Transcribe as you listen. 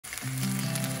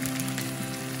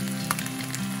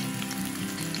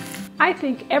I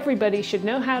think everybody should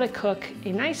know how to cook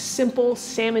a nice simple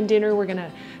salmon dinner. We're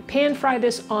gonna pan fry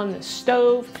this on the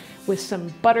stove with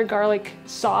some butter garlic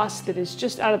sauce that is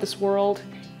just out of this world.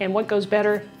 And what goes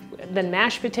better than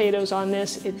mashed potatoes on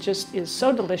this? It just is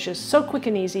so delicious, so quick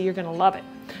and easy, you're gonna love it.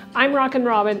 I'm Rockin'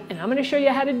 Robin, and I'm gonna show you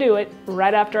how to do it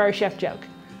right after our chef joke.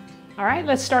 All right,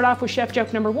 let's start off with chef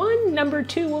joke number 1. Number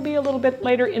 2 will be a little bit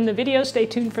later in the video. Stay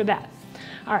tuned for that.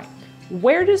 All right,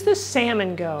 where does the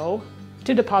salmon go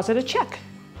to deposit a check?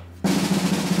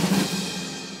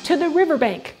 To the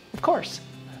riverbank, of course.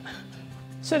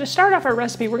 So to start off our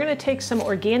recipe, we're gonna take some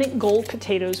organic gold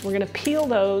potatoes. We're gonna peel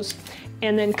those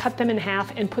and then cut them in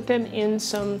half and put them in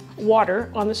some water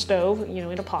on the stove,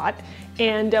 in a pot.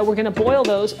 And we're gonna boil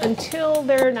those until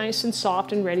they're nice and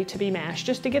soft and ready to be mashed,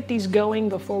 just to get these going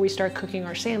before we start cooking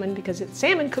our salmon, because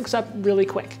salmon cooks up really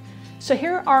quick. So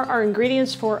here are our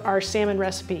ingredients for our salmon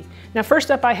recipe. Now first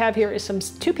up I have here is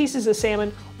 2 pieces of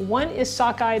salmon. One is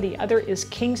sockeye, the other is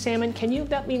king salmon. Can you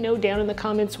let me know down in the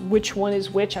comments which one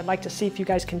is which? I'd like to see if you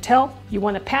guys can tell. You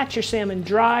want to pat your salmon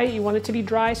dry. You want it to be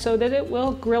dry so that it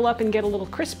will grill up and get a little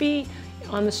crispy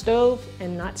on the stove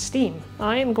and not steam.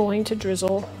 I am going to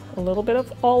drizzle a little bit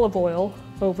of olive oil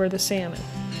over the salmon.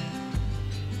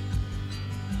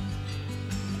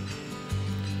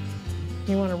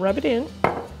 You want to rub it in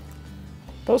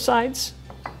both sides,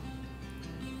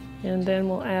 and then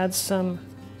we'll add some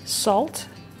salt,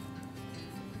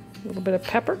 a little bit of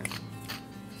pepper,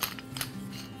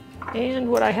 and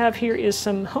what I have here is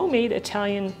some homemade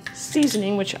Italian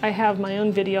seasoning, which I have my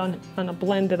own video on a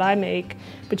blend that I make,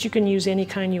 but you can use any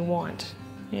kind you want.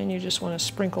 And you just want to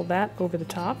sprinkle that over the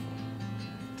top.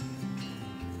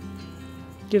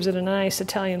 Gives it a nice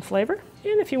Italian flavor.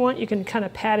 And if you want, you can kind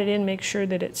of pat it in, make sure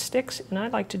that it sticks, and I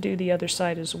like to do the other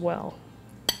side as well.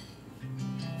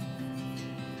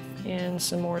 And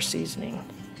some more seasoning.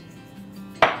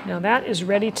 Now that is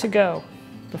ready to go.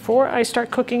 Before I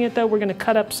start cooking it though, we're going to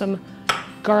cut up some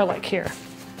garlic here.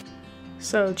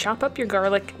 So chop up your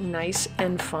garlic nice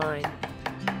and fine.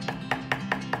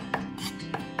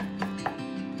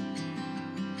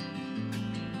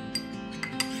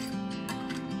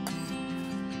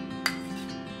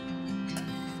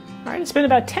 All right, it's been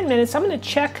about 10 minutes. I'm going to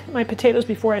check my potatoes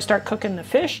before I start cooking the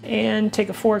fish and take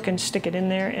a fork and stick it in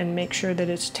there and make sure that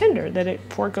it's tender, that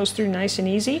fork goes through nice and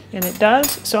easy, and it does.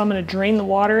 So I'm going to drain the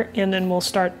water, and then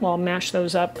I'll mash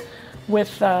those up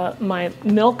with my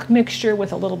milk mixture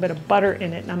with a little bit of butter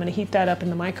in it. And I'm going to heat that up in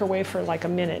the microwave for like a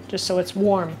minute just so it's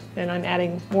warm. And I'm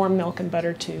adding warm milk and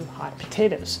butter to hot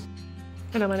potatoes.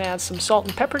 And I'm going to add some salt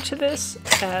and pepper to this,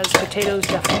 as potatoes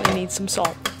definitely need some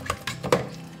salt.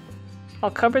 I'll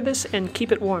cover this and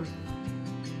keep it warm.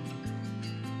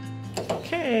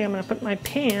 Okay, I'm going to put my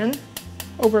pan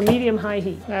over medium-high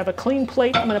heat. I have a clean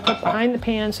plate I'm going to put behind the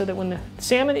pan so that when the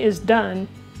salmon is done,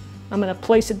 I'm going to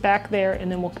place it back there,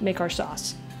 and then we'll make our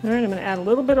sauce. All right, I'm going to add a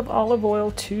little bit of olive oil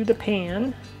to the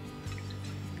pan.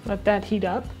 Let that heat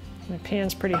up. My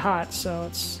pan's pretty hot, so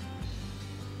it's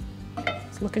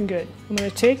looking good. I'm going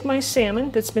to take my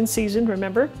salmon that's been seasoned,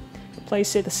 remember,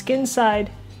 place it the skin side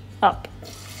up.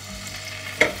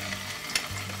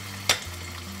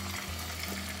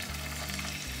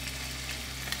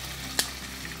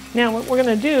 Now what we're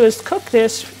going to do is cook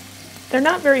this. They're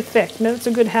not very thick. No, it's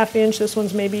a good 1/2 inch. This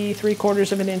one's maybe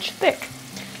 3/4 of an inch thick.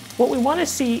 What we want to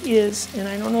see is, and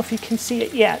I don't know if you can see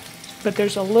it yet, but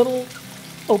there's a little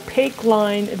opaque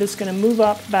line that's going to move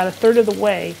up about 1/3 of the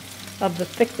way of the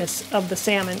thickness of the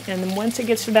salmon. And then once it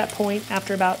gets to that point,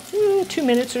 after about 2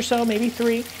 minutes or so, maybe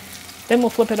 3, then we'll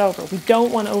flip it over. We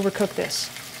don't want to overcook this,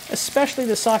 especially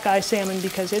the sockeye salmon,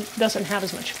 because it doesn't have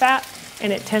as much fat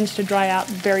and it tends to dry out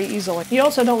very easily. You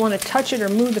also don't want to touch it or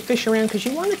move the fish around, because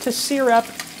you want it to sear up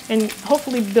and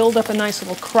hopefully build up a nice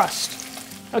little crust.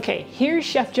 Okay, here's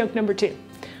chef joke number 2.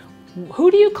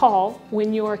 Who do you call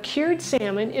when your cured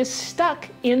salmon is stuck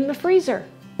in the freezer?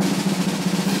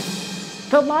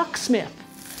 The locksmith.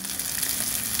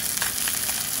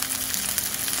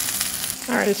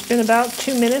 All right, it's been about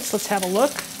 2 minutes. Let's have a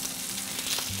look.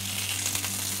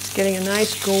 It's getting a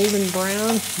nice golden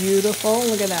brown. Beautiful.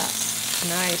 Look at that.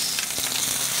 Nice.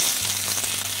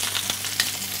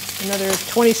 Another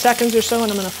 20 seconds or so,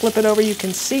 and I'm going to flip it over. You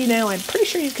can see now, I'm pretty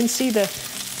sure you can see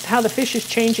how the fish is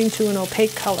changing to an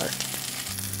opaque color.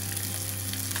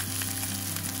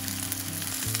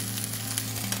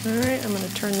 All right, I'm going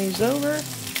to turn these over.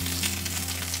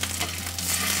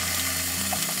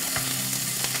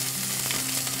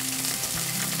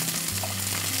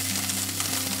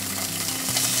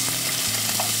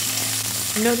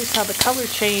 Notice how the color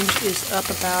change is up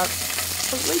about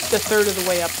at least 1/3 of the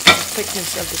way up to the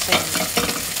thickness of the salmon.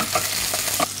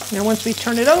 Now once we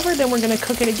turn it over, then we're going to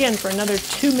cook it again for another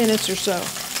 2 minutes or so.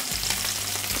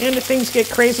 And if things get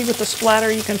crazy with the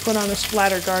splatter, you can put on a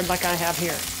splatter guard like I have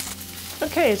here.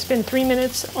 Okay, it's been 3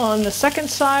 minutes on the second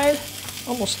side,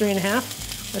 almost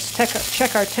 3.5. Let's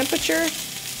check our temperature.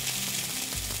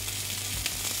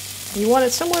 You want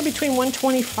it somewhere between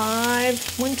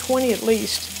 125, 120 at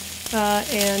least.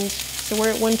 And so we're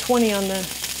at 120 on the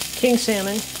king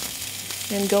salmon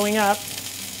and going up.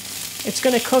 It's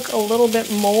going to cook a little bit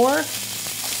more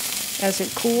as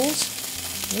it cools.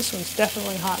 This one's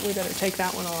definitely hot. We better take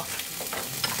that one off.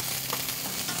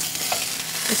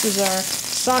 This is our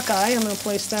sockeye. I'm going to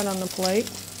place that on the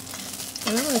plate.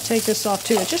 And I'm going to take this off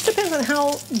too. It just depends on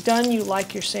how done you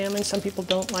like your salmon. Some people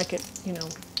don't like it, you know,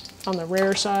 on the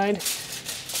rare side.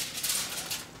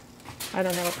 I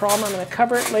don't have a problem. I'm going to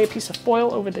cover it, lay a piece of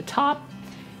foil over the top,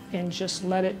 and just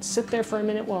let it sit there for a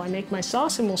minute while I make my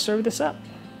sauce, and we'll serve this up.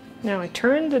 Now I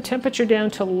turned the temperature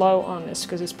down to low on this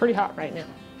because it's pretty hot right now.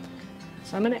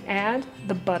 So I'm going to add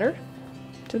the butter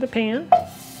to the pan.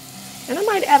 And I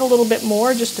might add a little bit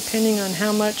more just depending on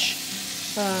how much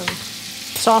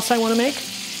sauce I want to make.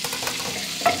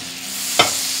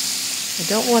 I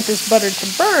don't want this butter to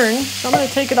burn, so I'm going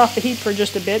to take it off the heat for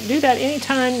just a bit. Do that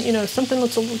anytime, you know, something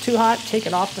looks a little too hot, take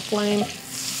it off the flame.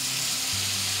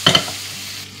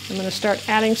 I'm going to start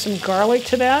adding some garlic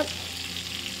to that.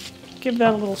 Give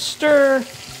that a little stir.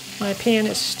 My pan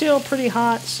is still pretty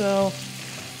hot, so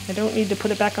I don't need to put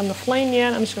it back on the flame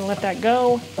yet. I'm just going to let that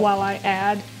go while I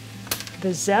add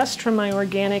the zest from my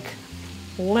organic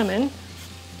lemon.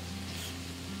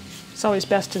 It's always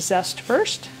best to zest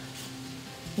first.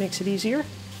 Makes it easier.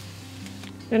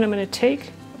 Then I'm going to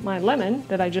take my lemon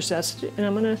that I just zested and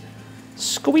I'm going to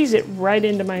squeeze it right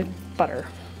into my butter.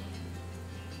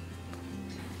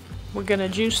 We're going to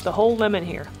juice the whole lemon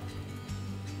here.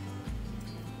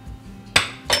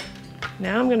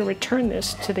 Now I'm going to return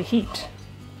this to the heat.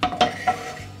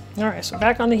 Alright, so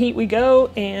back on the heat we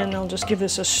go, and I'll just give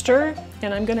this a stir,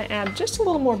 and I'm going to add just a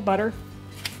little more butter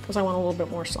because I want a little bit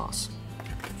more sauce.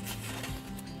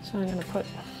 So I'm going to put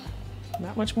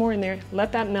not much more in there,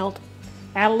 let that melt,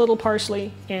 add a little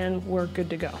parsley, and we're good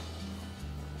to go.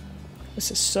 This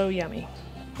is so yummy.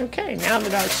 Okay, now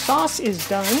that our sauce is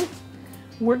done,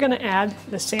 we're going to add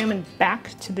the salmon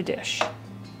back to the dish.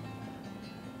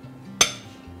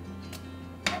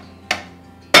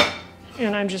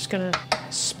 And I'm just going to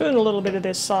spoon a little bit of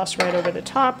this sauce right over the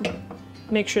top.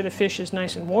 Make sure the fish is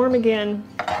nice and warm again.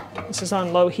 This is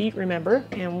on low heat, remember.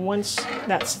 And once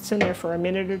that sits in there for a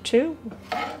minute or two,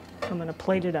 I'm going to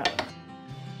plate it up.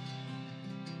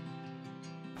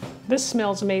 This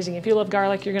smells amazing. If you love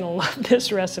garlic, you're going to love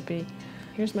this recipe.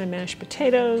 Here's my mashed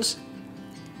potatoes.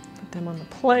 Put them on the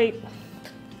plate.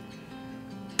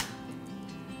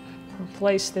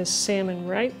 Place this salmon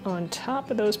right on top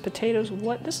of those potatoes.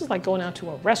 This is like going out to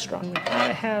a restaurant. We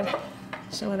gotta have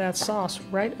some of that sauce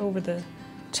right over the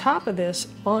top of this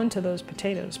onto those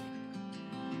potatoes.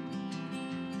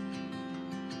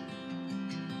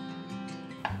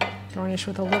 Garnish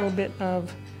with a little bit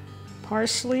of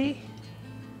parsley,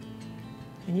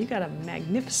 and you got a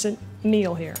magnificent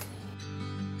meal here.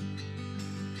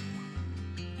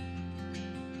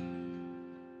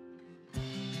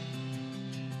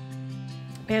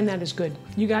 Man, that is good.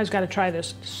 You guys got to try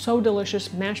this. So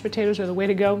delicious. Mashed potatoes are the way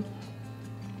to go.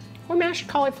 Or mashed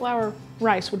cauliflower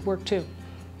rice would work too.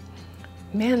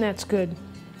 Man, that's good.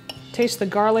 Taste the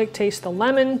garlic, taste the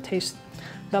lemon, taste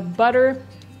the butter.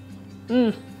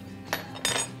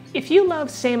 If you love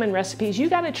salmon recipes, you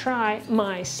got to try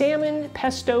my salmon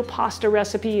pesto pasta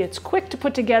recipe. It's quick to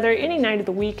put together any night of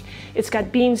the week. It's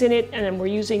got beans in it, and then we're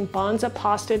using Bonza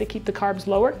pasta to keep the carbs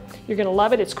lower. You're going to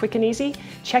love it. It's quick and easy.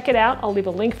 Check it out. I'll leave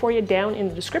a link for you down in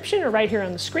the description or right here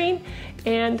on the screen.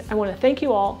 And I want to thank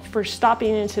you all for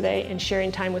stopping in today and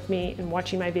sharing time with me and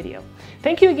watching my video.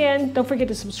 Thank you again. Don't forget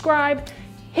to subscribe.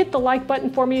 Hit the like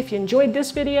button for me if you enjoyed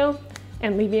this video,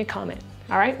 and leave me a comment.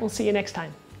 All right, we'll see you next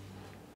time.